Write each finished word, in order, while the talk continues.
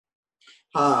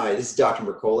Hi, this is Dr.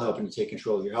 Mercola, helping to take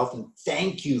control of your health. And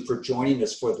thank you for joining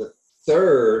us for the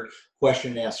third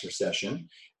question and answer session.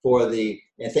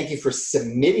 And thank you for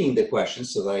submitting the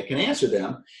questions so that I can answer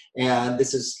them. And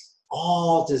this is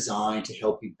all designed to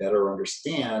help you better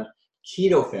understand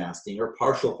keto fasting or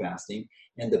partial fasting.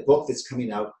 And the book that's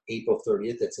coming out April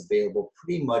 30th, that's available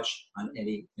pretty much on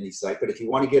any site. But if you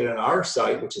want to get it on our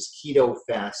site, which is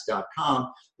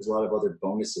ketofast.com, there's a lot of other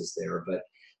bonuses there. But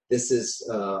this is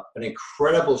an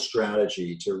incredible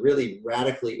strategy to really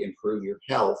radically improve your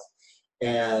health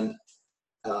and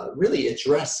really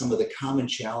address some of the common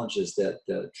challenges that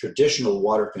the traditional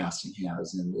water fasting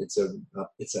has. And it's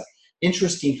a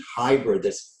interesting hybrid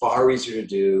that's far easier to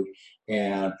do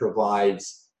and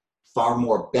provides far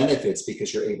more benefits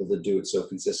because you're able to do it so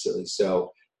consistently.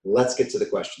 So let's get to the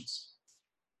questions.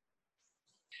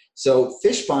 So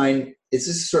Fishbein, this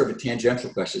is sort of a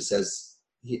tangential question. It says,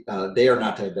 they are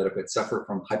not diabetic but suffer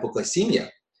from hypoglycemia.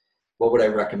 What would I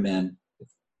recommend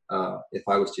if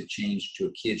I was to change to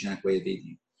a ketogenic way of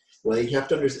eating? Well, you have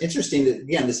to understand, interesting that,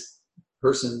 again, this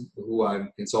person who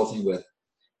I'm consulting with,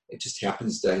 it just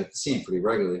happens that I have to see him pretty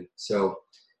regularly. So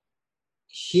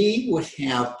he would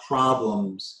have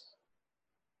problems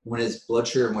when his blood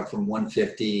sugar went from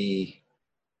 150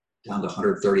 down to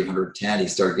 130, 110, he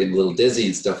started getting a little dizzy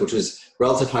and stuff, which was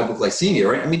relative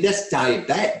hypoglycemia, right? I mean, that's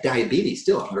diabetes,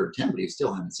 still 110, but he was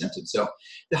still having symptoms. So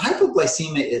the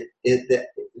hypoglycemia,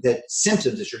 that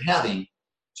symptoms that you're having,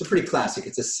 it's pretty classic.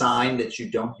 It's a sign that you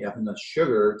don't have enough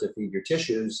sugar to feed your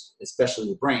tissues, especially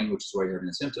the brain, which is why you're having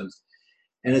the symptoms.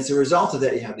 And as a result of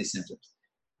that, you have these symptoms.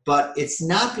 But it's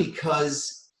not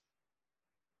because,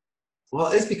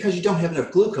 well, it's because you don't have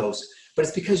enough glucose, but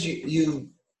it's because you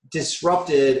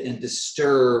disrupted and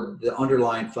disturbed the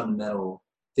underlying fundamental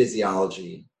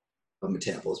physiology of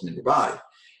metabolism in your body.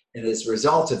 And as a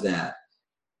result of that,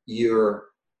 you're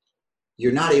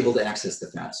not able to access the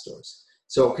fat stores.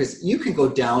 So, because you can go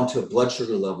down to a blood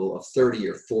sugar level of 30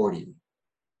 or 40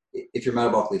 if you're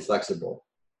metabolically flexible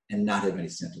and not have any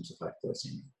symptoms of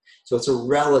hypoglycemia. So it's a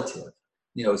relative,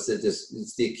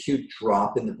 it's the acute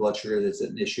drop in the blood sugar that's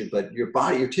an issue, but your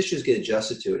tissues get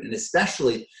adjusted to it. And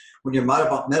especially when you're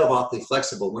metabolically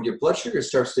flexible, when your blood sugar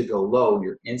starts to go low and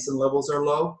your insulin levels are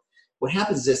low, what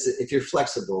happens is that if you're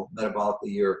flexible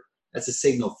metabolically, that's a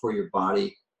signal for your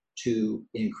body to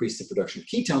increase the production of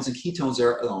ketones. And ketones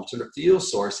are an alternative fuel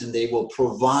source, and they will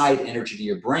provide energy to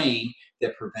your brain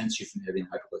that prevents you from having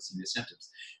hypoglycemia symptoms.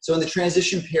 So in the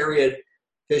transition period,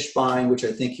 Fishbein, which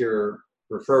I think you're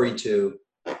referring to,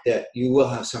 that you will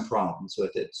have some problems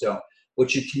with it. So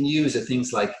what you can use are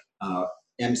things like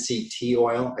MCT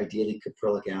oil, ideally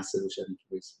caprylic acid, which I think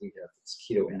we have. It's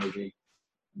Keto Energy.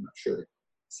 I'm not sure the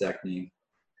exact name.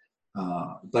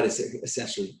 But it's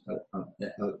essentially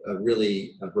a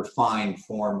really refined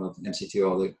form of MCT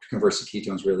oil that converts to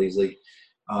ketones really easily.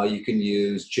 You can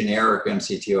use generic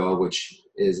MCT oil, which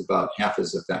is about half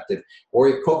as effective,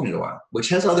 or coconut oil, which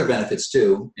has other benefits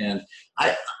too. And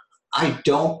I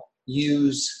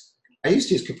used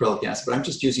to use caprylic acid, but I'm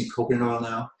just using coconut oil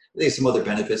now. There's some other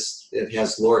benefits. It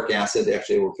has lauric acid.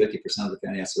 Actually, over 50% of the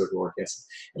fatty acid is lauric acid.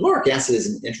 And lauric acid is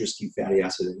an interesting fatty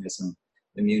acid that has some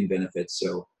immune benefits.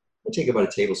 So I take about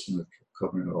a tablespoon of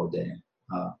coconut oil a day.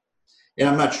 And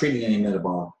I'm not treating any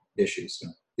metabolic issues, so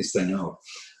at least I know.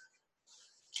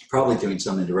 Probably doing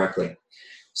some indirectly.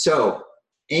 So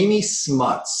Amy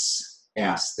Smuts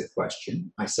asked the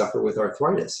question, I suffer with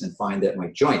arthritis and find that my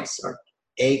joints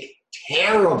ache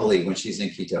terribly when she's in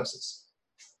ketosis.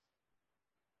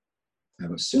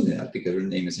 I'm assuming that because her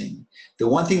name is Amy. The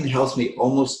one thing that helps me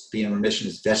almost be in remission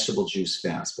is vegetable juice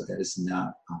fast, but that is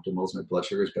not optimal as my blood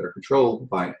sugar is better controlled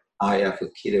by IF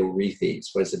with keto refeeds.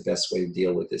 What is the best way to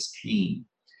deal with this pain?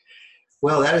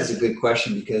 Well, that is a good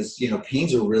question because,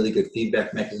 pain's a really good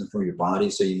feedback mechanism for your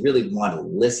body. So you really want to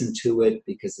listen to it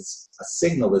because it's a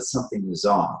signal that something is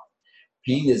off.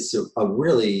 Pain is a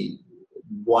really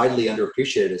widely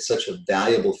underappreciated. It's such a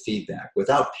valuable feedback.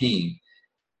 Without pain,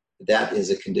 that is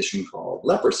a condition called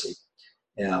leprosy,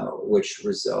 which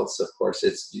results, of course,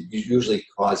 it's usually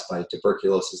caused by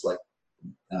tuberculosis-like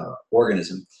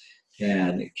organism,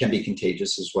 and it can be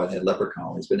contagious, is why they had leper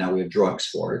colonies, but now we have drugs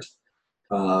for it.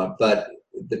 But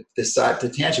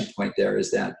the tangent point there is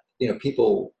that,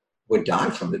 people would die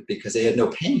from it because they had no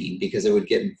pain, because they would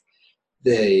get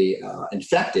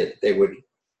infected. They would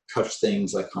touch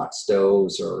things like hot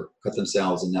stoves or cut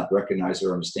themselves and not recognize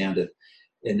or understand it,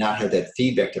 and not have that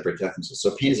feedback to protect themselves.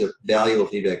 So pain is a valuable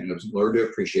feedback, and learn to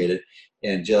appreciate it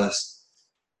and just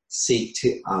seek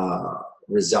to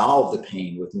resolve the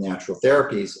pain with natural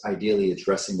therapies, ideally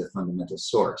addressing the fundamental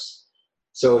source.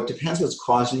 So it depends what's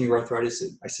causing your arthritis.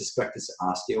 I suspect it's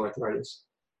osteoarthritis,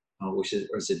 which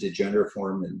is a degenerative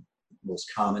form and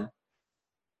most common.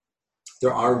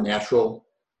 There are natural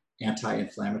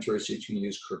anti-inflammatories that you can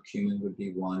use. Curcumin would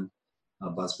be one.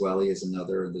 Boswellia is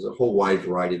another. There's a whole wide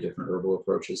variety of different herbal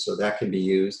approaches, so that can be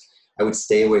used. I would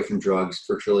stay away from drugs.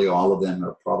 Virtually all of them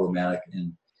are problematic,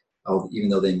 and even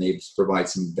though they may provide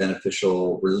some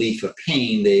beneficial relief of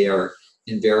pain, they are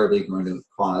invariably going to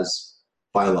cause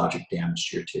biologic damage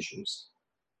to your tissues.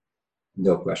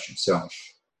 No question. So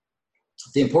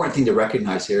the important thing to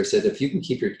recognize here is that if you can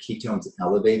keep your ketones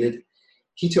elevated,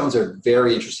 ketones are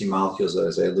very interesting molecules,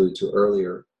 as I alluded to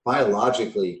earlier.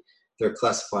 Biologically, they're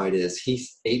classified as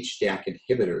HDAC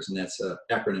inhibitors, and that's an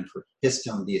acronym for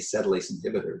histone deacetylase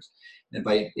inhibitors. And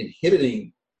by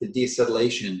inhibiting the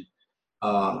deacetylation,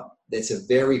 it's a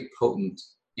very potent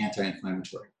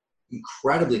anti-inflammatory,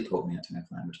 incredibly potent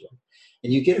anti-inflammatory.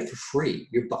 And you get it for free.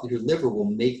 Your liver will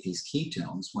make these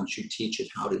ketones once you teach it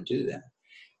how to do that.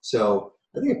 So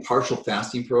I think a partial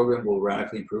fasting program will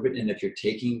radically improve it. And if you're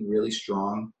taking really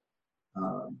strong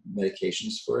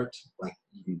medications for it, like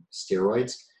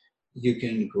steroids, you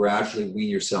can gradually wean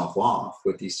yourself off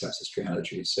with these types of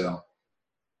strategies. So,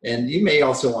 and you may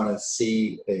also want to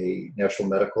see a natural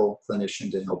medical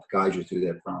clinician to help guide you through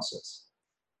that process.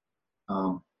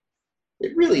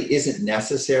 It really isn't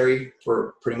necessary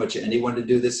for pretty much anyone to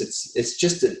do this. It's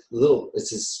just a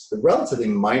relatively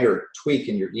minor tweak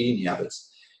in your eating habits.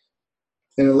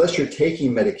 And unless you're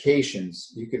taking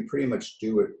medications, you can pretty much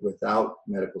do it without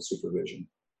medical supervision.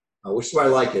 Which is why I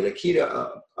like it. A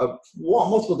keto,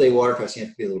 multiple day water fast, you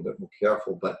have to be a little bit more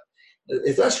careful. But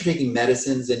if that's you're taking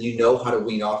medicines and you know how to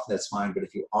wean off, that's fine. But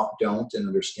if you don't and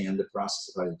understand the process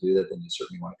of how to do that, then you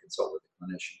certainly want to consult with a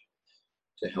clinician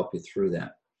to help you through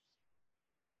that.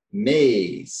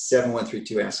 May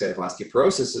 7132 asks, I have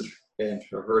osteoporosis and I've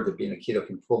heard that being a keto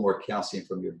can pull more calcium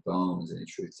from your bones. Any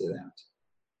truth to that?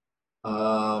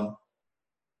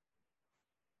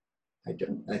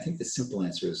 I think the simple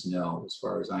answer is no, as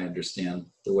far as I understand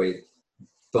the way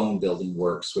bone building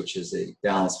works, which is a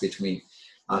balance between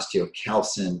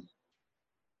osteocalcin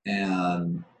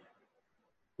and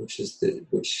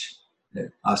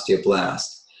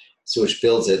osteoblast, so which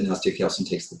builds it, and osteocalcin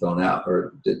takes the bone out,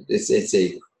 or it's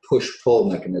a push-pull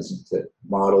mechanism to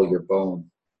model your bone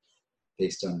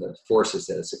based on the forces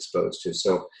that it's exposed to.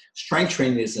 So strength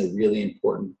training is a really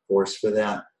important force for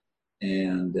that.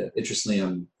 And interestingly,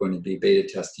 I'm going to be beta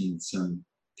testing some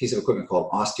piece of equipment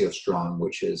called OsteoStrong,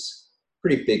 which is a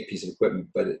pretty big piece of equipment,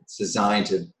 but it's designed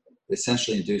to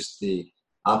essentially induce the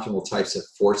optimal types of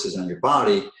forces on your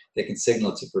body that can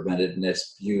signal to prevent it, and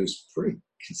it's used pretty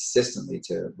consistently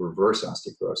to reverse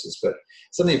osteoporosis. But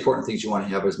some of the important things you want to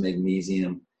have is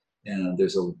magnesium, and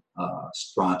there's a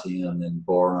strontium and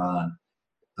boron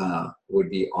would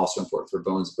be also important for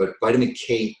bones, but vitamin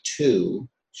K2,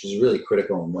 which is really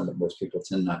critical and one that most people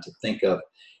tend not to think of,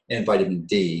 and vitamin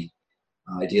D.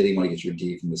 Ideally, you want to get your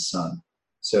D from the sun.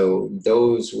 So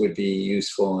those would be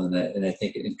useful, and I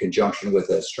think in conjunction with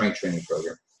a strength training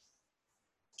program.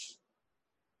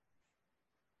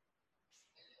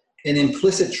 An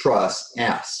implicit trust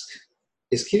asks,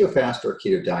 is keto fast or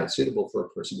keto diet suitable for a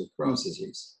person with Crohn's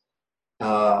disease?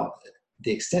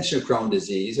 The extension of Crohn's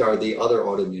disease are the other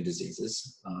autoimmune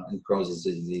diseases, and Crohn's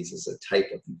disease is a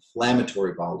type of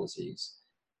inflammatory bowel disease.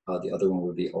 The other one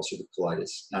would be ulcerative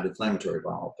colitis, not inflammatory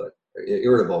bowel, but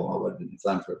irritable bowel, but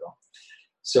inflammatory bowel.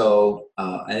 So,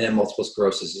 and then multiple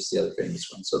sclerosis is the other famous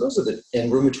one. So those are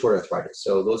and rheumatoid arthritis.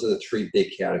 So those are the three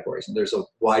big categories. And there's a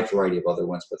wide variety of other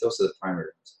ones, but those are the primary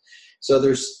ones. So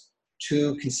there's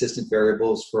two consistent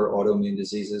variables for autoimmune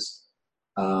diseases.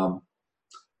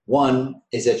 One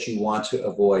is that you want to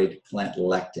avoid plant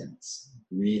lectins.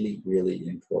 Really, really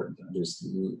important. There's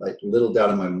like little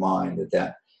doubt in my mind that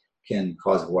that can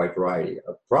cause a wide variety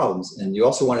of problems. And you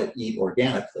also want to eat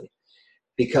organically,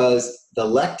 because the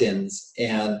lectins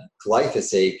and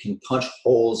glyphosate can punch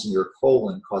holes in your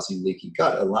colon, causing leaky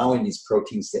gut, allowing these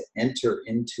proteins to enter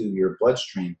into your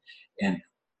bloodstream and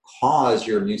cause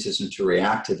your immune system to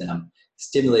react to them,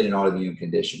 stimulate an autoimmune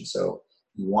condition. So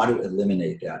you want to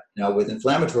eliminate that. Now, with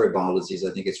inflammatory bowel disease,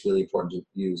 I think it's really important to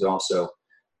use also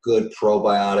good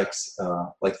probiotics,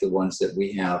 like the ones that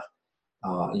we have.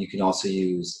 You can also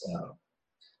use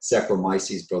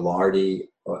Saccharomyces boulardii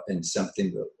and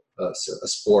something, a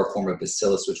spore form of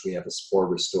Bacillus, which we have a spore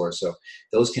restore. So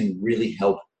those can really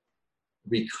help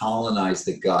recolonize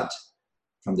the gut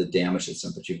from the damage that's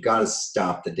done. But you've got to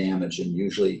stop the damage, and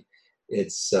usually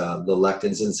it's the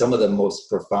lectins, and some of the most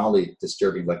profoundly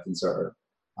disturbing lectins are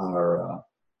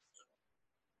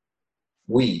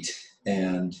wheat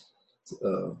and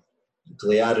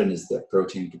gliadin is the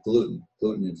protein to gluten.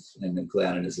 Gluten is, and then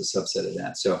gliadin is a subset of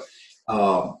that. So,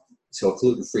 so a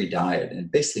gluten-free diet and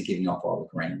basically giving up all the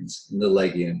grains and the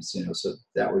legumes, you know, so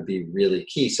that would be really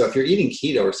key. So if you're eating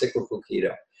keto or cyclical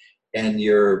keto and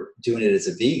you're doing it as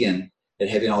a vegan and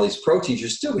having all these proteins, you're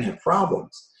still going to have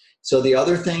problems. So the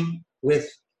other thing with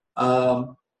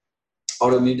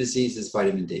autoimmune disease is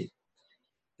vitamin D.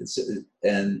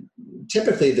 And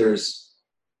typically there's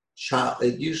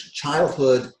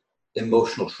childhood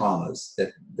emotional traumas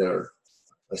that are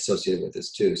associated with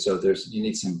this too. So you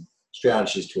need some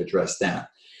strategies to address that.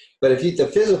 But if the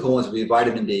physical ones would be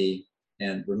vitamin D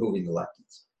and removing the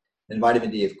lectins. And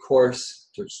vitamin D, of course,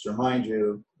 just to remind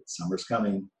you, summer's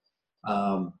coming.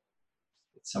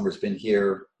 Summer's been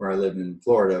here where I live in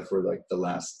Florida for like the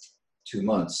last 2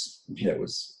 months.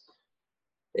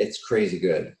 It's crazy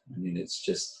good. I mean, it's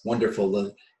just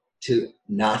wonderful to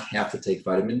not have to take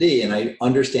vitamin D. And I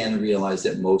understand and realize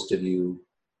that most of you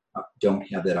don't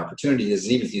have that opportunity. Because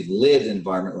even if you live in an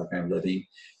environment like I'm living,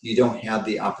 you don't have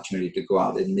the opportunity to go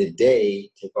out in midday,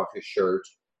 take off your shirt,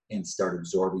 and start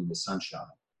absorbing the sunshine.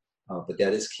 But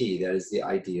that is key. That is the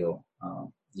ideal.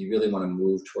 You really want to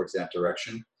move towards that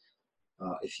direction.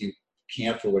 If you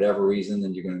can't for whatever reason,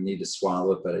 then you're going to need to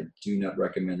swallow it, but I do not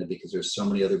recommend it because there's so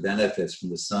many other benefits from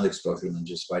the sun exposure than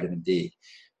just vitamin D.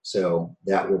 So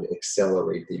that would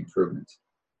accelerate the improvement.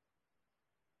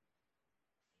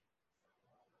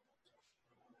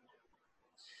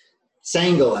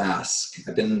 Sangal asks,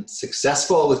 I've been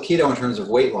successful with keto in terms of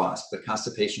weight loss, but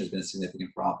constipation has been a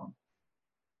significant problem.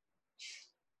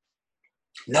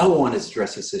 No one has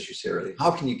addressed this issue seriously.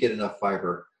 How can you get enough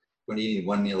fiber when eating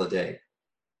 1 meal a day?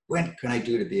 What can I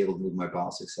do to be able to move my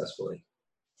bowel successfully?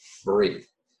 Breathe.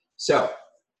 So,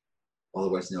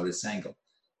 otherwise known as Sangal.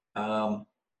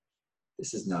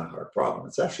 This is not a hard problem.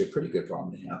 It's actually a pretty good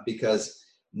problem to have because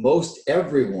most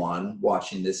everyone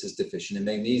watching this is deficient in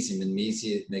magnesium, and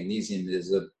magnesium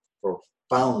is a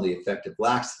profoundly effective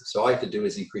laxative. So all you have to do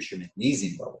is increase your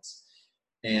magnesium levels.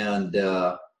 And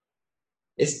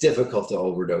it's difficult to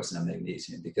overdose on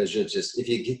magnesium because if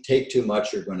you take too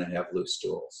much, you're going to have loose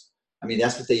stools. I mean,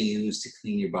 that's what they use to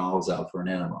clean your bowels out for an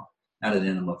enema, not an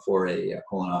enema for a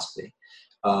colonoscopy.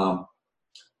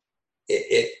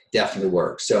 It definitely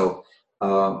works. So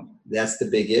that's the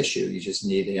big issue. You just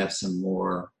need to have some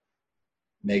more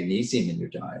magnesium in your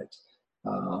diet.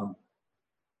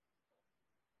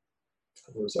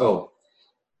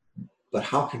 But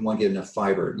how can one get enough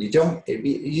fiber? You don't,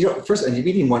 first, you're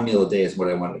eating 1 meal a day is what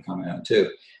I wanted to comment on too.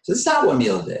 So it's not 1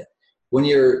 meal a day. When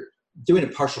you're doing a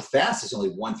partial fast, it's only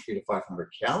 300 to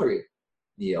 500 calorie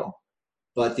meal.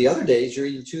 But the other days you're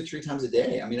eating 2-3 times a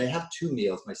day. I mean, I have 2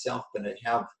 meals myself, but I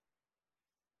have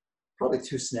probably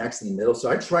 2 snacks in the middle. So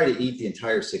I try to eat the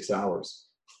entire 6 hours,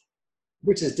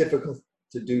 which is difficult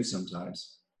to do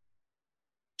sometimes.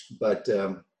 But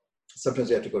sometimes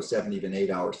you have to go 7, even 8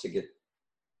 hours to get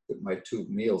my 2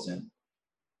 meals in.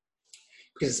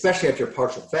 Because especially after a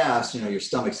partial fast, your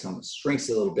stomach shrinks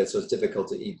a little bit, so it's difficult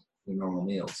to eat your normal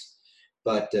meals.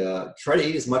 But try to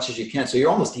eat as much as you can. So you're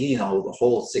almost eating the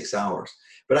whole 6 hours.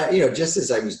 But just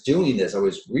as I was doing this, I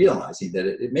was realizing that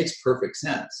it makes perfect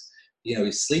sense.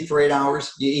 You sleep for 8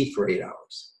 hours, you eat for 8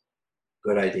 hours.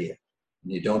 Good idea.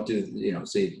 And you don't do,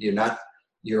 so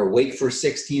you're awake for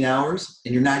 16 hours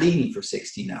and you're not eating for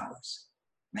 16 hours.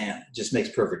 Man, it just makes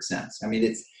perfect sense. I mean,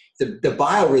 it's the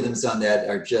biorhythms on that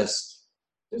are just,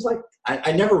 there's like,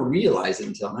 I never realized it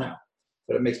until now,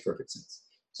 but it makes perfect sense.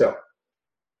 So,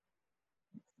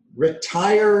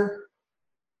 Retire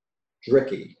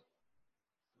Dricky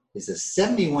is a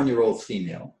 71-year-old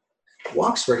female,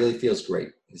 walks regularly, feels great,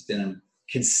 has been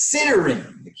considering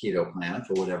the keto plan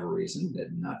for whatever reason,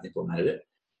 had not implemented it,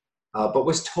 but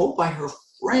was told by her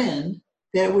friend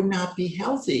that it would not be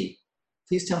healthy.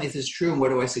 Please tell me if this is true and what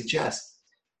do I suggest?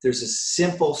 There's a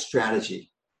simple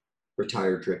strategy,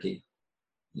 Retire Dricky.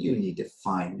 You need to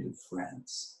find new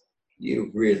friends.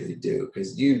 You really do,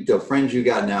 because the friends you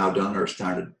got now don't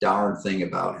understand a darn thing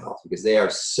about health because they are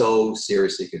so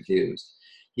seriously confused.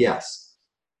 Yes,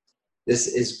 this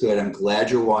is good. I'm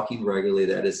glad you're walking regularly.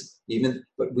 That is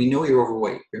but we know you're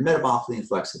overweight. You're metabolically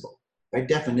inflexible by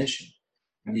definition.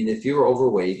 I mean, if you're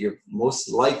overweight, you're most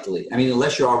likely,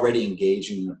 unless you're already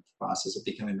engaging in the process of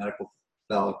becoming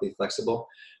metabolically flexible,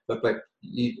 but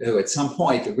at some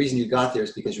point, the reason you got there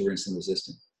is because you were insulin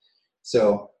resistant.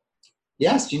 So,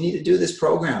 yes, you need to do this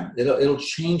program. It'll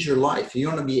change your life. You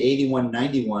want to be 81,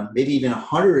 91, maybe even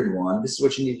 101. This is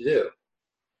what you need to do.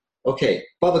 Okay,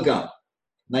 Bubba Gump,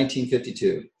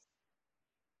 1952.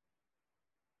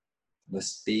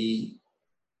 Must be,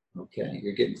 okay,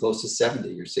 you're getting close to 70.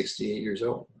 You're 68 years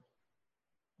old.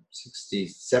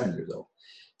 67 years old.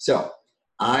 So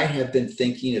I have been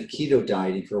thinking of keto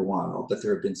dieting for a while, but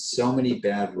there have been so many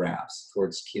bad raps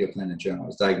towards keto plan in general. I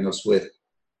was diagnosed with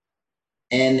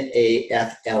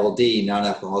NAFLD,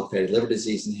 non-alcoholic fatty liver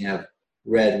disease, and have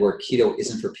read where keto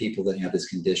isn't for people that have this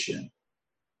condition.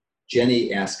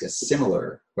 Jenny asked a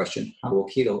similar question: how will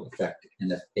keto affect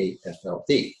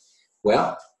NAFLD?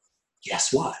 Well,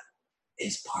 guess what?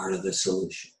 It's part of the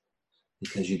solution,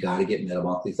 because you got to get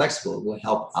metabolically flexible. It will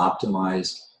help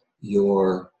optimize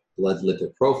your blood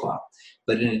lipid profile.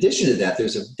 But in addition to that,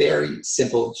 there's a very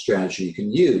simple strategy you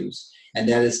can use, and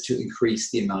that is to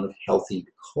increase the amount of healthy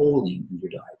choline in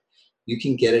your diet. You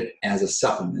can get it as a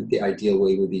supplement. The ideal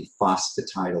way would be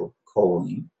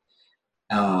phosphatidylcholine.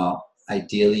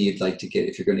 Ideally, you'd like to get,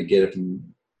 if you're going to get it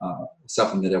from a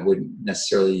supplement, I wouldn't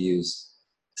necessarily use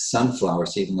sunflower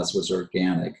seed unless it was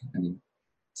organic. I mean,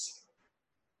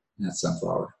 not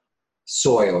sunflower,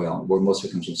 soy oil, where most of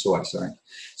it comes from soy,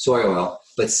 soy oil,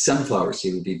 but sunflower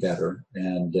seed would be better,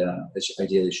 and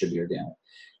ideally should be organic.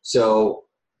 So,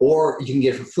 or you can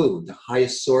get it from food. The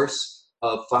highest source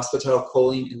of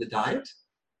phosphatidylcholine in the diet,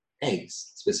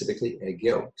 eggs, specifically egg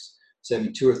yolks. So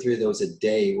having 2 or 3 of those a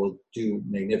day will do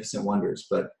magnificent wonders.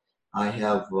 But I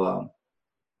have, I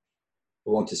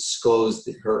won't disclose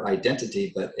her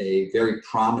identity, but a very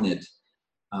prominent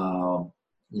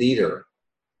leader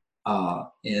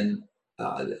in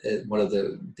one of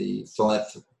the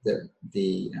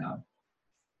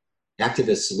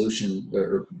activist solution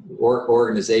or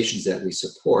organizations that we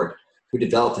support, who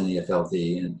developed an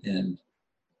NAFLD, and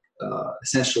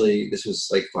essentially this was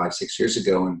like 5-6 years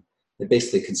ago, and I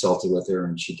basically consulted with her,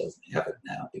 and she doesn't have it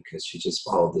now because she just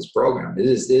followed this program. It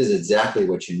is exactly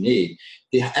what you need.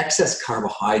 The excess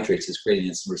carbohydrates is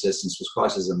creating insulin resistance, which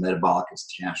causes a metabolic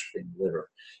catastrophe in the liver.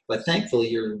 But thankfully,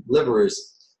 your liver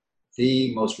is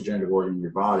the most regenerative organ in your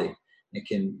body. It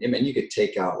can, I mean, you could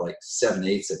take out like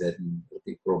 7/8 of it and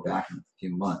it'll grow back in a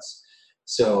few months.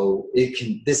 So it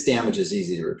can, this damage is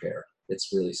easy to repair.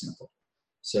 It's really simple.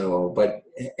 So, but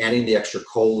adding the extra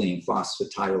choline,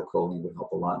 phosphatidylcholine, would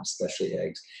help a lot, especially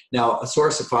eggs. Now, a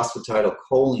source of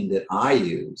phosphatidylcholine that I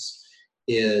use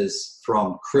is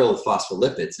from krill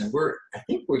phospholipids, and I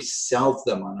think we sell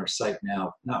them on our site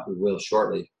now. Not, we will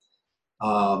shortly,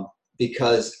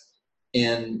 because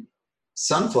in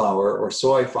sunflower or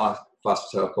soy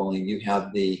phosphatidylcholine, you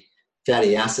have the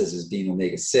fatty acids as being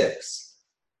omega-6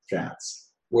 fats.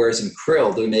 Whereas in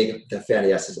krill, the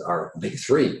fatty acids are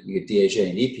omega-3. You get DHA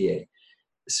and EPA.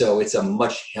 So it's a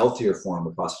much healthier form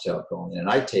of phosphatidylcholine. And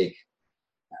I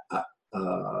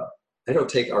don't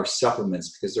take our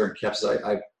supplements because they're in capsules.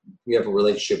 We have a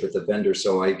relationship with the vendor,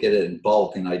 so I get it in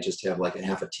bulk, and I just have like a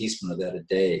half a teaspoon of that a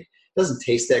day. It doesn't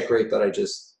taste that great, but I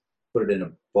just put it in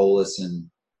a bolus and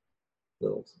a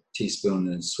little teaspoon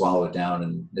and swallow it down,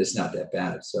 and it's not that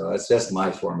bad. So that's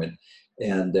my form.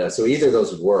 And so either of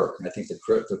those would work. And I think the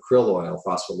krill oil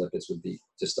phospholipids would be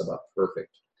just about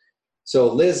perfect.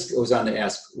 So Liz goes on to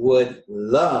ask, would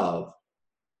love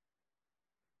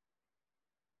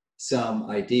some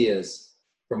ideas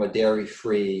from a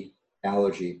dairy-free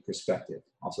allergy perspective.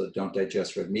 Also, don't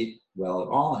digest red meat well at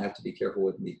all. I have to be careful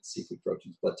with meat, seafood,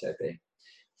 proteins, blood type A.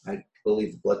 I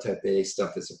believe the blood type A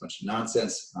stuff is a bunch of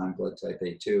nonsense. I'm blood type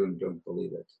A too, and don't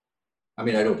believe it. I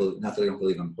mean, not that I don't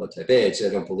believe I'm blood type A, I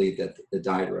don't believe that the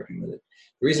diet recommended.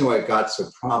 The reason why it got so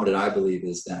prominent, I believe,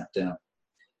 is that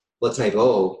blood type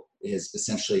O is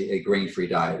essentially a grain-free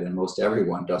diet, and most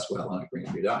everyone does well on a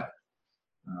grain-free diet.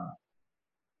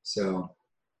 So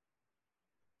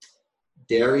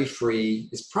dairy-free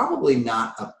is probably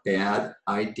not a bad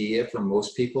idea for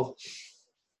most people.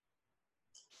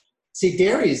 See,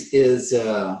 dairy is it's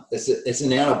an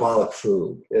anabolic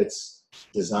food. It's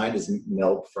designed as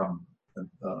milk from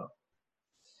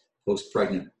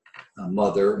post-pregnant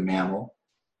mother, mammal,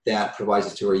 that provides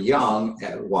it to her young.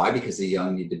 Why? Because the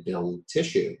young need to build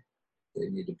tissue. They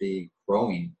need to be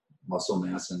growing muscle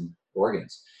mass and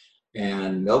organs.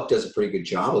 And milk does a pretty good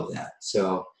job of that.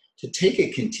 So to take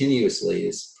it continuously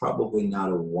is probably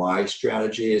not a wise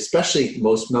strategy, especially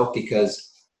most milk,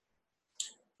 because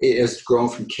it is grown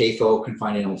from CAFO,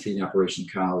 confined animal feeding operation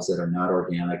cows that are not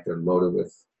organic. They're loaded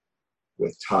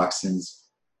with toxins.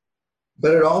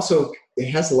 But it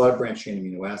has a lot of branched chain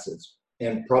amino acids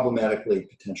and problematically,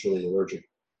 potentially allergic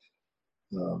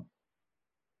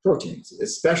proteins,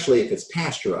 especially if it's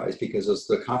pasteurized, because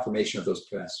the conformation of those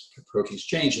proteins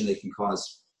change and they can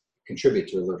contribute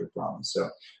to allergic problems. So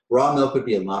raw milk would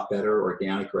be a lot better.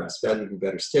 Organic grass-fed would be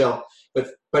better still,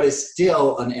 but it's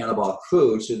still an anabolic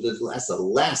food. So that's the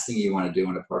last thing you want to do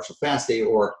on a partial fast day,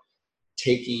 or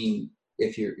taking,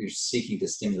 if you're seeking to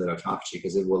stimulate autophagy,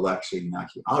 because it will actually knock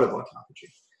you out of autophagy.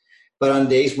 But on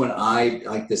days when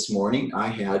like this morning, I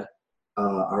had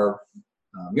our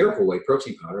Miracle Whey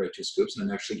protein powder at 2 scoops, and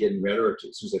I'm actually getting rid of it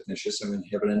as soon as I finish this. I'm going to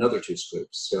have another 2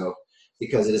 scoops. So,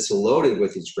 because it is loaded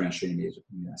with these branched-chain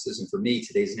amino acids, and for me,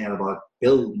 today's an anabolic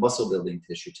muscle building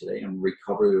tissue today, and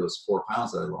recovery of those 4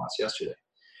 pounds that I lost yesterday.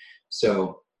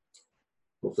 So,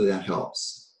 hopefully that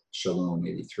helps. Shalom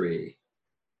 83.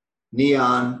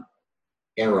 Neon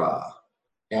Era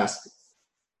asked.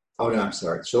 Oh no, I'm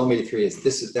sorry. Shalom 83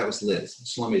 that was Liz.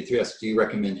 Shalom 83 asked, do you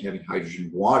recommend having hydrogen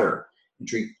water and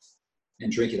drink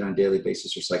it on a daily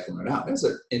basis or cycling it out? That's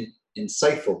an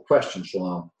insightful question,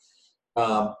 Shalom.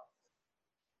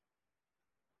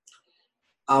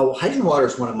 Hydrogen water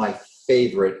is one of my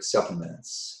favorite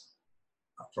supplements.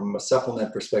 From a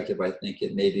supplement perspective, I think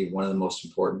it may be one of the most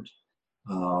important.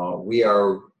 We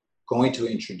are going to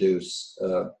introduce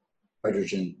a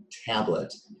hydrogen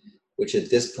tablet, which at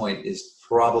this point is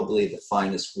probably the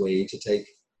finest way to take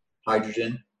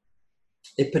hydrogen.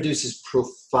 It produces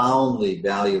profoundly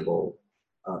valuable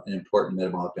and important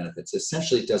metabolic benefits.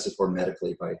 Essentially, it does it for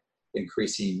medically by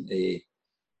increasing a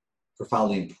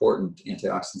profoundly important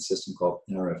antioxidant system called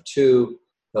NRF2,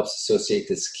 helps associate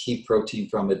this key protein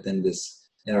from it. Then this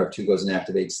NRF2 goes and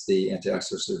activates the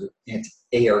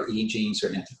ARE genes, or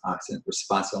antioxidant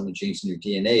response element genes in your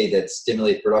DNA that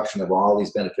stimulate production of all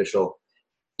these beneficial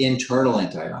internal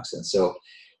antioxidants. So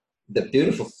the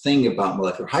beautiful thing about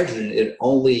molecular hydrogen, it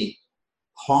only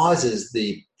causes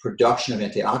the production of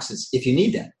antioxidants if you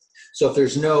need them. So if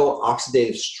there's no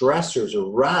oxidative stressors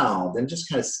around, then it just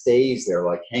kind of stays there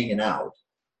like hanging out,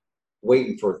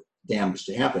 waiting for damage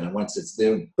to happen. And once it's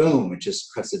there, boom, it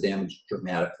just cuts the damage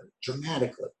dramatically,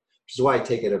 which is why I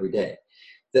take it every day.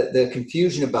 The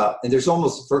confusion about, and there's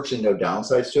almost virtually no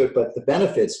downsides to it, but the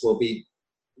benefits will be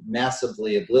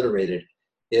massively obliterated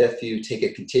if you take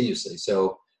it continuously.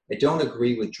 So I don't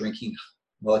agree with drinking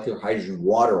molecular hydrogen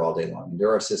water all day long. There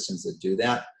are systems that do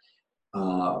that.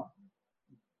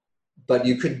 But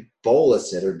you could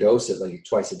bolus it or dose it like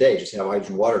twice a day, just have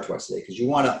hydrogen water twice a day, because you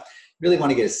really want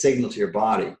to get a signal to your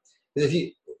body. Because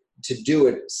to do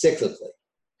it cyclically,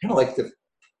 kind of like the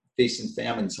feast and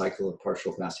famine cycle of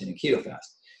partial fasting and keto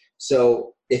fast.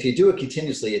 So if you do it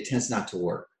continuously, it tends not to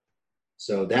work.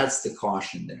 So that's the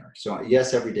caution there. So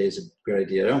yes, every day is a good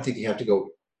idea. I don't think you have to go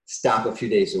stop a few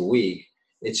days a week.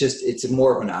 It's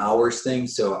more of an hours thing.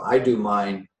 So I do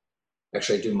mine in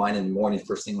the morning,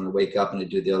 first thing when I wake up, and I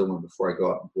do the other one before I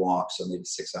go out and walk. So maybe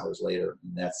 6 hours later,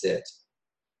 and that's it.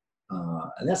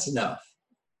 And that's enough.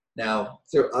 Now,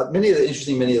 there are many of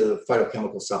the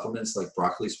phytochemical supplements like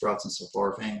broccoli sprouts and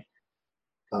sulforaphane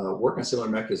work on similar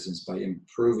mechanisms by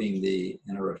improving the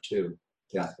NRF2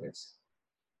 pathways.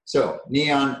 So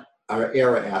Neon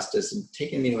Era asked us,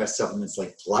 taking amino acid supplements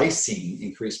like glycine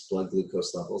increase blood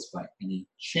glucose levels by any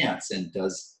chance, and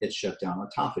does it shut down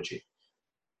autophagy?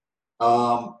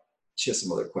 She has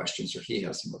some other questions, or he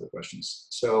has some other questions.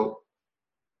 So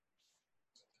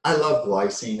I love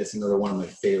glycine. It's another one of my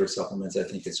favorite supplements. I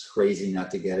think it's crazy not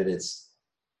to get it. It's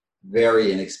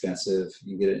very inexpensive.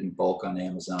 You get it in bulk on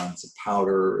Amazon. It's a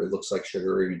powder. It looks like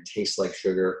sugar, or even tastes like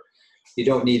sugar. You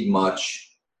don't need much,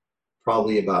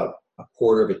 probably about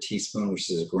 1/4 teaspoon, which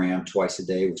is a gram, twice a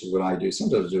day, which is what I do.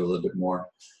 Sometimes I do a little bit more.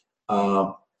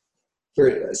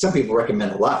 Some people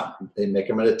recommend a lot. They make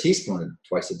them at a teaspoon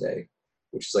twice a day,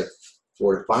 which is like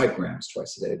 4 to 5 grams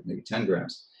twice a day, maybe 10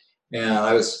 grams. And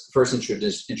I was first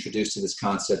introduced to this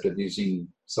concept of using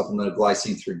supplemental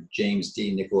glycine through James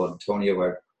D.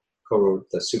 Nicolantonio, I co-wrote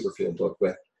the Superfield book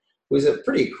with, who was a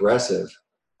pretty aggressive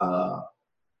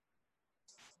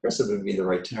would be the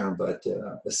right term, but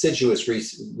assiduous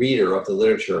reader of the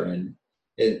literature, and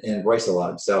writes a lot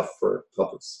himself for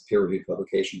peer-reviewed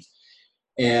publications,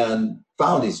 and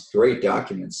found these great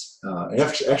documents. And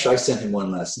actually, I sent him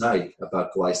one last night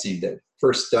about glycine, the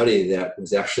first study that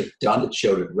was actually done that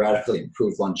showed it radically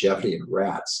improved longevity in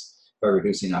rats by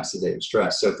reducing oxidative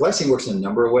stress. So glycine works in a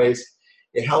number of ways.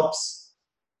 It helps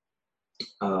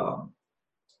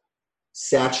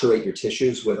saturate your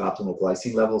tissues with optimal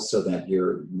glycine levels so that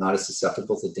you're not as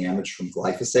susceptible to damage from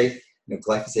glyphosate.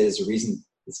 Glyphosate is the reason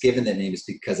it's given that name is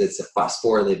because it's a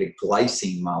phosphorylated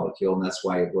glycine molecule, and that's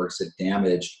why it works to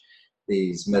damage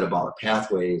these metabolic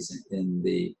pathways in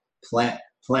the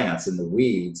plants and the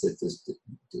weeds that just,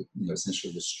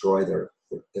 essentially destroy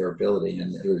their ability.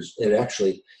 And it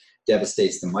actually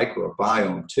devastates the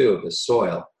microbiome too of the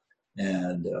soil,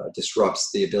 and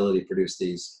disrupts the ability to produce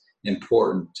these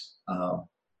important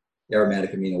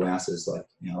aromatic amino acids like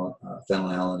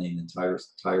phenylalanine and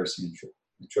tyrosine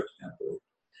and tryptophan.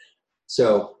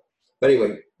 So, but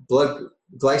anyway,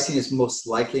 glycine is most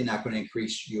likely not going to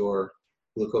increase your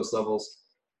glucose levels.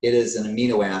 it is an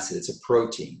amino acid. It's a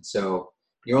protein. So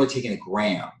you're only taking a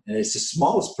gram, and it's the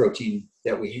smallest protein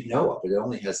that we know of. It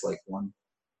only has like one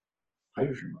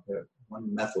hydrogen,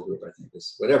 one methyl group, I think,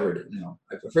 is whatever it is.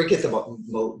 I forget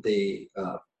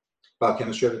the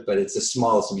biochemistry of it, but it's the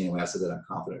smallest amino acid that I'm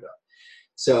confident of.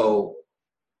 So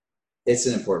it's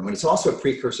an important one. It's also a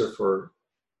precursor for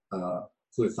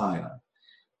glutathione.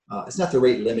 It's not the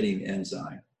rate-limiting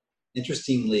enzyme.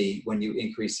 Interestingly, when you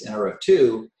increase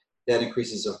NRF2, that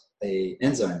increases a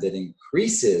enzyme that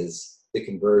increases the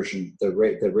conversion, the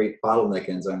rate bottleneck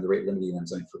enzyme, the rate-limiting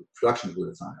enzyme for production of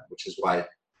glutathione, which is why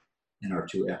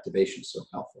NR2 activation is so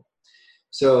helpful.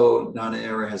 So Nana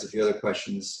Era has a few other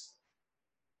questions.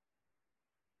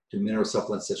 Do mineral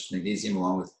supplements such as magnesium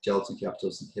along with gelatin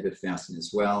capsules inhibit fasting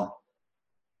as well?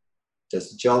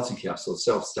 Does the gelatin capsule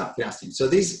itself stop fasting? So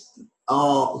these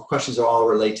questions all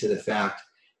relate to the fact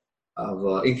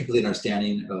of incomplete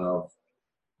understanding of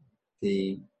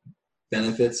the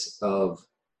benefits of,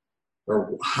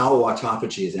 or how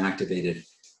autophagy is activated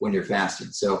when you're fasting.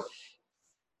 So,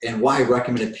 and why I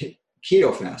recommended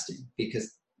keto fasting,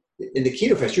 because in the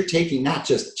keto fast, you're taking not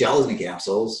just gelatin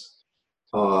capsules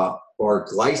or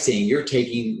glycine, you're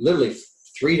taking literally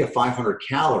 300 to 500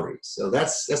 calories. So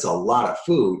that's a lot of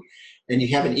food. And you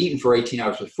haven't eaten for 18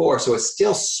 hours before, so it's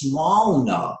still small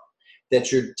enough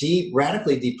that you're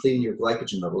radically depleting your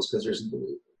glycogen levels, because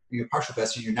you're partial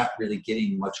fasting, you're not really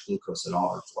getting much glucose at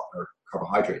all, or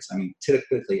carbohydrates. I mean,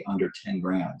 typically under 10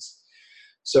 grams.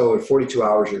 So at 42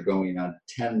 hours, you're going on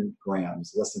 10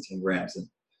 grams, less than 10 grams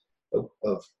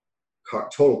of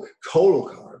total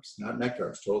carbs, not net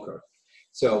carbs, total carbs.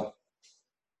 So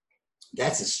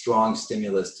that's a strong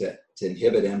stimulus to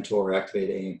inhibit mTOR, activate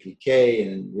AMPK,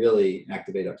 and really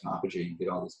activate autophagy and get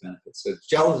all these benefits. So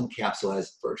gelatin capsule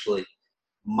has virtually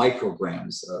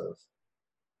micrograms of,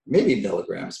 maybe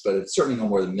milligrams, but it's certainly no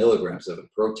more than milligrams of a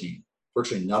protein,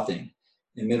 virtually nothing.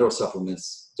 And mineral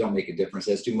supplements don't make a difference,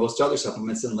 as do most other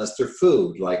supplements, unless they're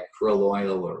food, like krill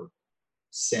oil or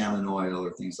salmon oil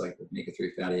or things like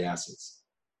omega-3 fatty acids.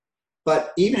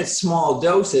 But even at small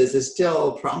doses, it's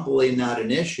still probably not an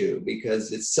issue,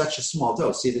 because it's such a small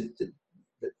dose. See,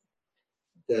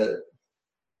 the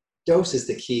dose is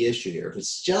the key issue here. If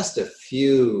it's just a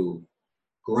few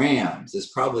grams,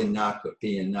 it's probably not going to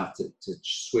be enough to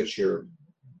switch your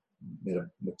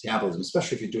metabolism,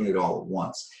 especially if you're doing it all at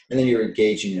once. And then you're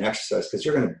engaging in exercise, because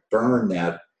you're going to burn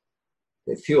that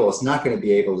fuel. It's not going to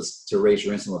be able to raise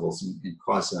your insulin levels and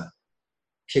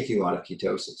kick you out of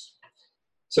ketosis.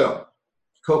 So,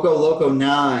 Coco Loco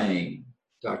 9.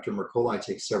 Dr. Mercola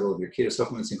takes several of your keto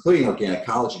supplements, including organic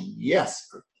collagen. Yes,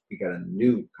 we got a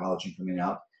new collagen coming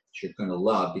out that you're going to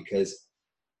love, because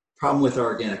problem with our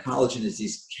organic collagen is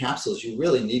these capsules, you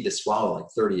really need to swallow like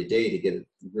 30 a day to get a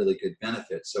really good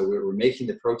benefit. So we're making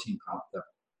the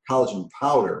collagen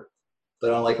powder,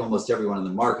 but unlike almost everyone on the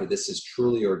market, this is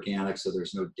truly organic, so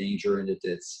there's no danger in it.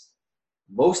 It's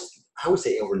I would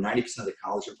say over 90% of the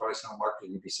collagen products on the market,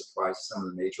 and you'd be surprised at some of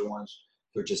the major ones,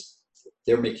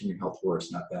 they're making your health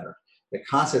worse, not better. The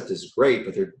concept is great,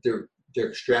 but they're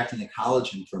extracting the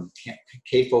collagen from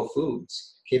CAFO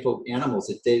foods, CAFO animals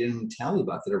that they didn't tell you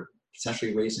about, that are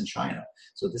essentially raised in China.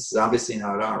 So this is obviously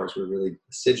not ours. We're really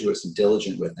assiduous and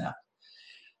diligent with that.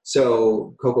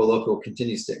 So Coco Loco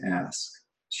continues to ask.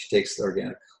 She takes the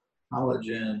organic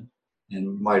collagen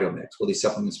and Mitomix. Will these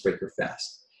supplements break your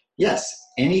fast? Yes,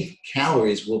 any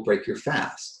calories will break your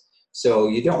fast. So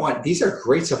you don't want, these are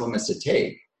great supplements to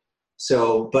take.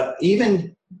 So, but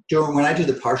even when I do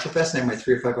the partial fast and I have my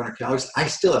 300 or 500 calories, I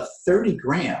still have 30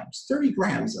 grams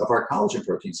of our collagen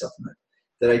protein supplement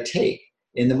that I take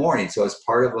in the morning. So it's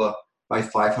part of my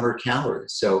 500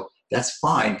 calories. So that's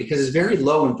fine, because it's very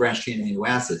low in branched chain amino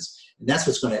acids. And that's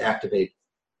what's going to activate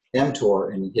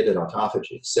mTOR and inhibit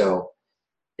autophagy. So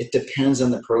it depends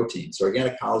on the protein. So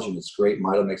organic collagen is great.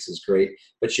 Mitomix is great.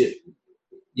 But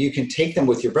you can take them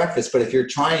with your breakfast. But if you're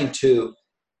trying to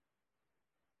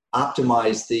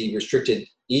optimize the restricted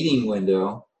eating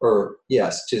window, or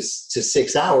yes, to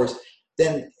 6 hours,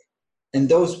 then in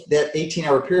that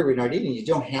 18-hour period we're not eating, you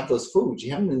don't have those foods.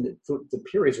 You have them in the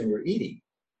periods when you're eating.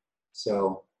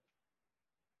 So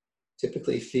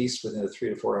typically feast within a 3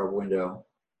 to 4 hour window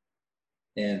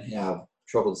and have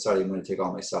trouble deciding when to take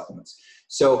all my supplements.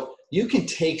 So you can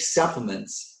take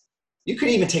supplements. You could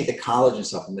even take the collagen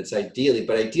supplements ideally,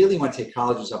 but ideally you want to take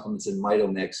collagen supplements and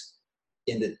Mitomix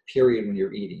in the period when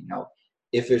you're eating. Now,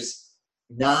 if it's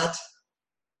not,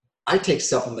 I take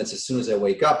supplements as soon as I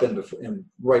wake up and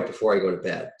right before I go to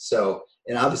bed. So,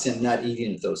 and obviously I'm not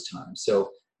eating at those times.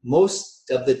 So most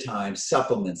of the time,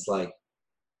 supplements like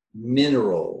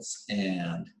minerals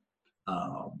and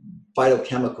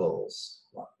phytochemicals,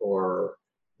 or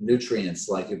nutrients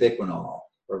like ubiquinol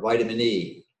or vitamin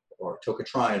E or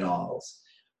tocotrienols.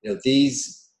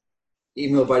 These,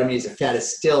 even though vitamin E is a fat,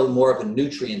 is still more of a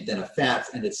nutrient than a fat,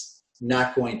 and it's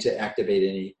not going to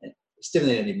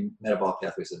stimulate any metabolic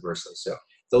pathways adversely. So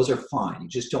those are fine. You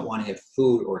just don't want to have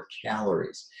food or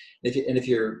calories. If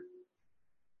you're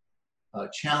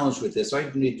challenged with this, all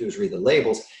you need to do is read the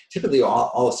labels. Typically,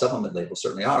 all the supplement labels,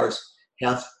 certainly ours,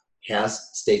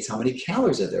 states how many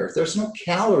calories are there. If there's no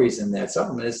calories in that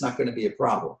supplement, it's not going to be a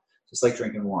problem. Just like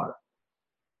drinking water.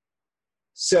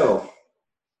 So,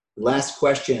 last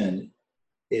question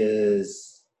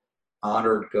is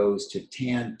honored goes to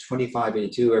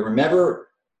Tan2582. I remember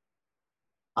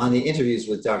on the interviews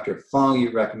with Dr. Fung,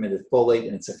 you recommended folate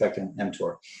and its effect on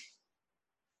mTOR.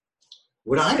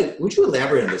 Would you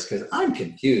elaborate on this? Because I'm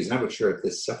confused. I'm not sure if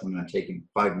this supplement I'm taking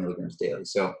 5 milligrams daily.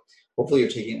 So hopefully you're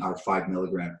taking our 5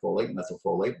 milligram folate,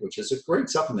 methylfolate, which is a great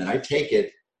supplement. I take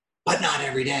it, but not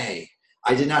every day.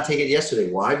 I did not take it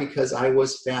yesterday. Why? Because I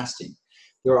was fasting.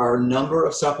 There are a number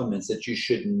of supplements that you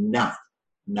should not,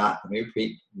 let me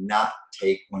repeat, not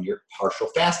take when you're partial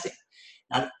fasting.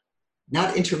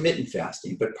 Not intermittent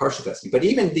fasting, but partial fasting. But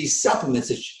even these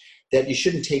supplements that you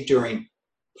shouldn't take during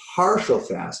partial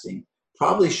fasting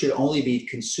probably should only be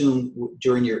consumed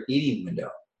during your eating window.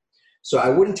 So I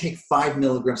wouldn't take 5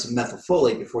 milligrams of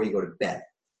methylfolate before you go to bed.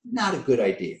 Not a good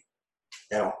idea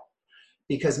at all.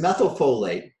 Because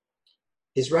methylfolate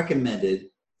is recommended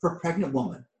for pregnant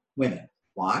women.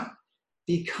 Why?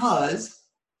 Because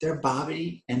their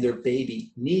body and their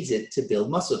baby needs it to build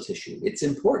muscle tissue. It's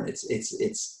important.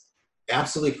 It's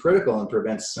absolutely critical and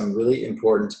prevents some really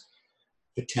important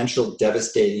potential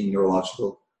devastating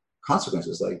neurological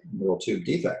consequences like neural tube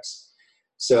defects.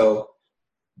 So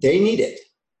they need it,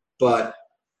 but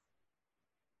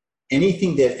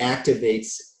anything that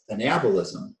activates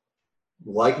anabolism,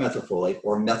 like methylfolate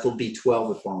or methyl B12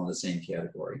 would fall in the same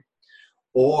category,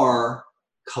 or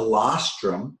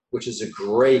colostrum, which is a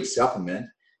great supplement.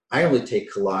 I only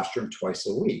take colostrum twice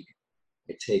a week.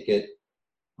 I take it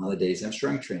on the days I'm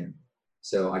strength training.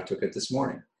 So I took it this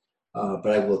morning. But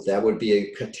that would be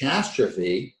a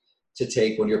catastrophe to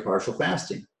take when you're partial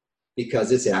fasting,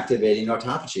 because it's activating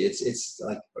autophagy. It's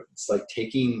like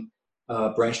taking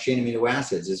branched chain amino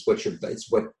acids.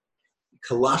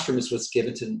 Colostrum is what's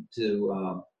given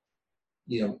to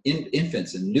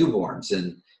infants and newborns,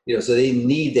 and so they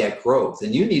need that growth,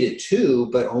 and you need it too,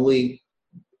 but only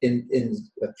in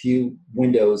a few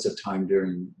windows of time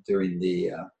during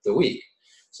the week.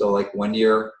 So like when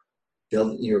you're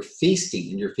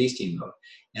feasting, in your feasting mode.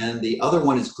 And the other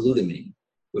one is glutamine,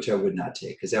 which I would not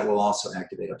take because that will also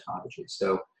activate autophagy.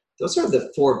 So those are the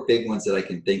 4 big ones that I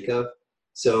can think of.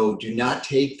 So do not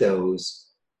take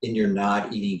those in your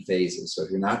not eating phases. So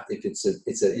if it's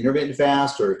an intermittent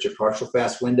fast or it's your partial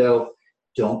fast window,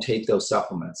 don't take those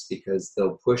supplements because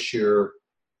they'll push your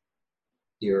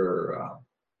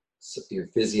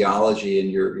physiology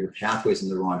and your pathways in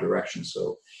the wrong direction.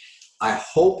 So I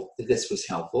hope that this was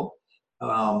helpful.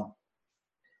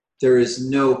 There is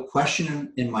no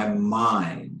question in my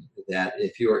mind that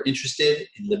if you are interested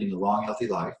in living a long, healthy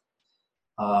life,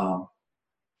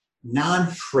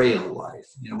 non-frail life,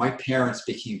 my parents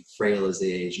became frail as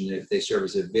they aged, and they serve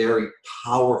as a very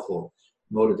powerful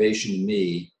motivation to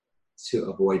me to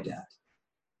avoid that.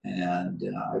 And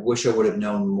I wish I would have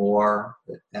known more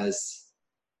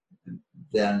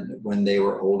than when they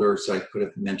were older, so I could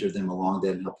have mentored them along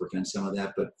that and helped prevent some of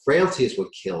that. But frailty is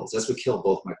what kills. That's what killed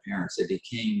both my parents. They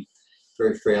became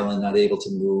very frail and not able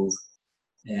to move.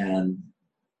 And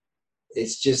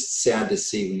it's just sad to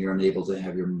see when you're unable to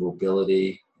have your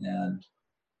mobility, and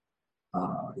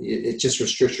it just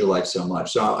restricts your life so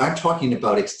much. So I'm talking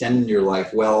about extending your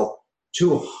life well to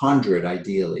 100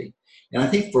 ideally. And I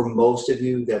think for most of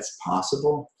you, that's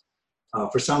possible.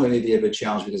 For some, it may be a bit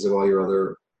challenge because of all your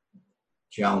other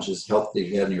challenges, health that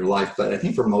you've had in your life. But I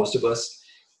think for most of us,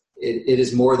 it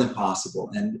is more than possible.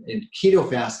 And keto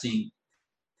fasting,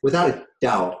 without a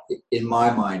doubt, in my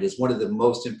mind, is one of the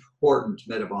most important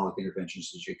metabolic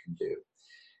interventions that you can do.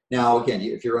 Now, again,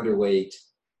 if you're underweight,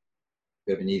 if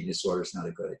you have an eating disorder, it's not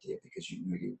a good idea because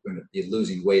you're going to be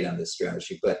losing weight on this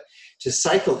strategy. But to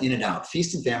cycle in and out,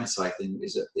 feast and famine cycling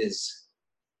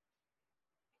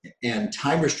and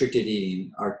time-restricted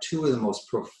eating are 2 of the most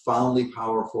profoundly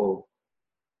powerful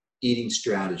eating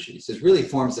strategies. It really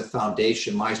forms the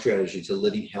foundation, my strategy, to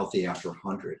living healthy after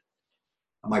 100.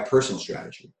 My personal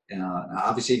strategy.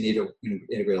 Obviously, you need to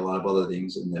integrate a lot of other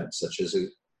things in that, such as a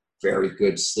very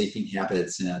good sleeping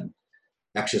habits and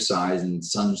exercise and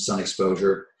sun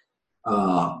exposure,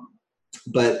 and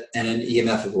an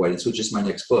EMF avoidance, which is my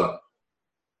next book.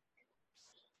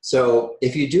 So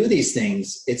if you do these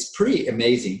things, it's pretty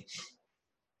amazing.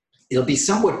 It'll be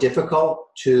somewhat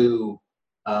difficult to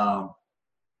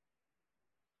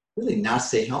really not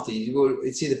stay healthy.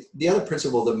 See, the other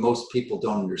principle that most people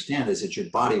don't understand is that your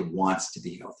body wants to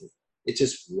be healthy. It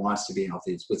just wants to be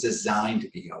healthy. It was designed to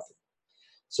be healthy.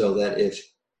 So that if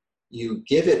you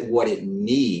give it what it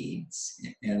needs,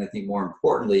 and I think more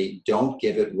importantly, don't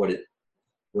give it what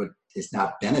is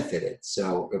not benefited.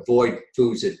 So avoid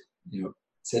foods that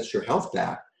sets your health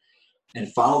back,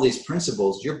 and follow these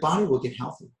principles, your body will get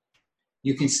healthy.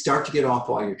 You can start to get off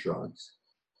all your drugs.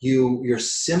 Your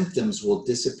symptoms will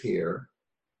disappear,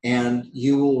 and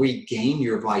you will regain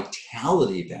your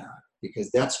vitality back,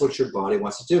 because that's what your body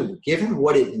wants to do. Given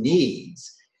what it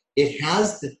needs, it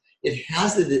has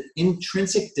the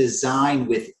intrinsic design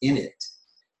within it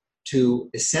to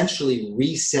essentially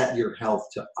reset your health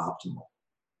to optimal.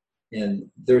 And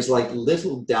there's like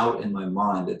little doubt in my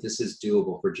mind that this is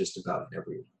doable for just about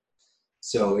everyone.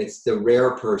 So it's the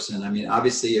rare person. I mean,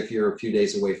 obviously, if you're a few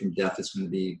days away from death, it's going to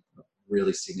be a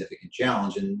really significant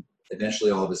challenge, and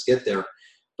eventually all of us get there.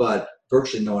 But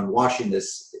virtually no one watching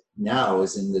this now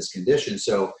is in this condition.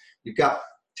 So you've got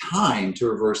time to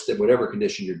reverse whatever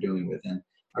condition you're dealing with. And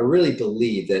I really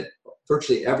believe that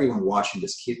virtually everyone watching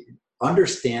this,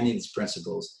 understanding these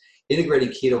principles, integrating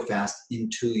keto fast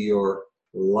into your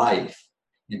life,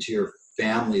 into your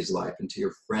family's life, into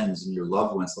your friends and your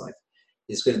loved ones' life,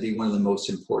 is going to be one of the most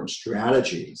important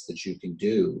strategies that you can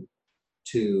do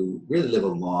to really live a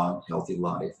long, healthy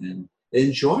life and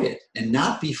enjoy it and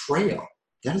not be frail.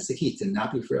 That is the key, to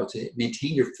not be frail, to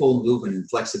maintain your full movement and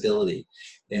flexibility,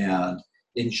 and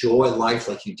enjoy life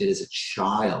like you did as a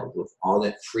child, with all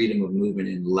that freedom of movement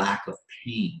and lack of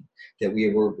pain that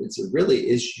it really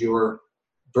is your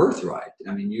birthright.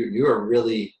 I mean, you are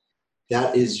really,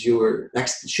 that is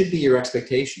should be your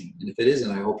expectation. And if it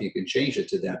isn't, I hope you can change it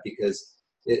to that, because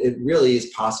it really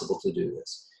is possible to do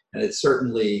this. And it's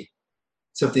certainly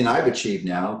something I've achieved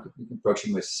now,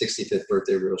 approaching my 65th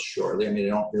birthday real shortly. I mean, I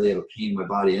don't really have a pain in my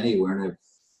body anywhere, and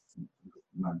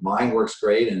my mind works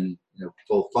great and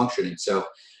full functioning. So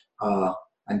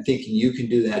I'm thinking you can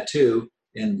do that too.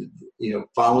 And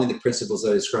following the principles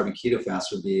that I described in Keto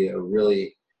Fast would be a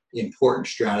really important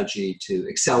strategy to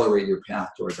accelerate your path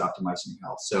towards optimizing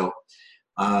health. So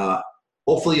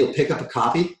hopefully you'll pick up a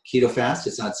copy, Keto Fast.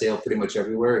 It's on sale pretty much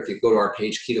everywhere. If you go to our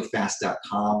page,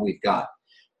 ketofast.com, we've got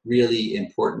really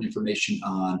important information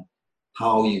on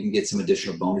how you can get some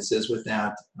additional bonuses with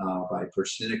that by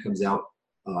purchasing it. It comes out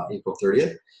April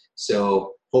 30th.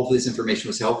 So hopefully this information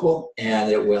was helpful,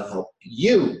 and it will help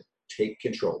you take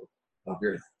control of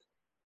your health.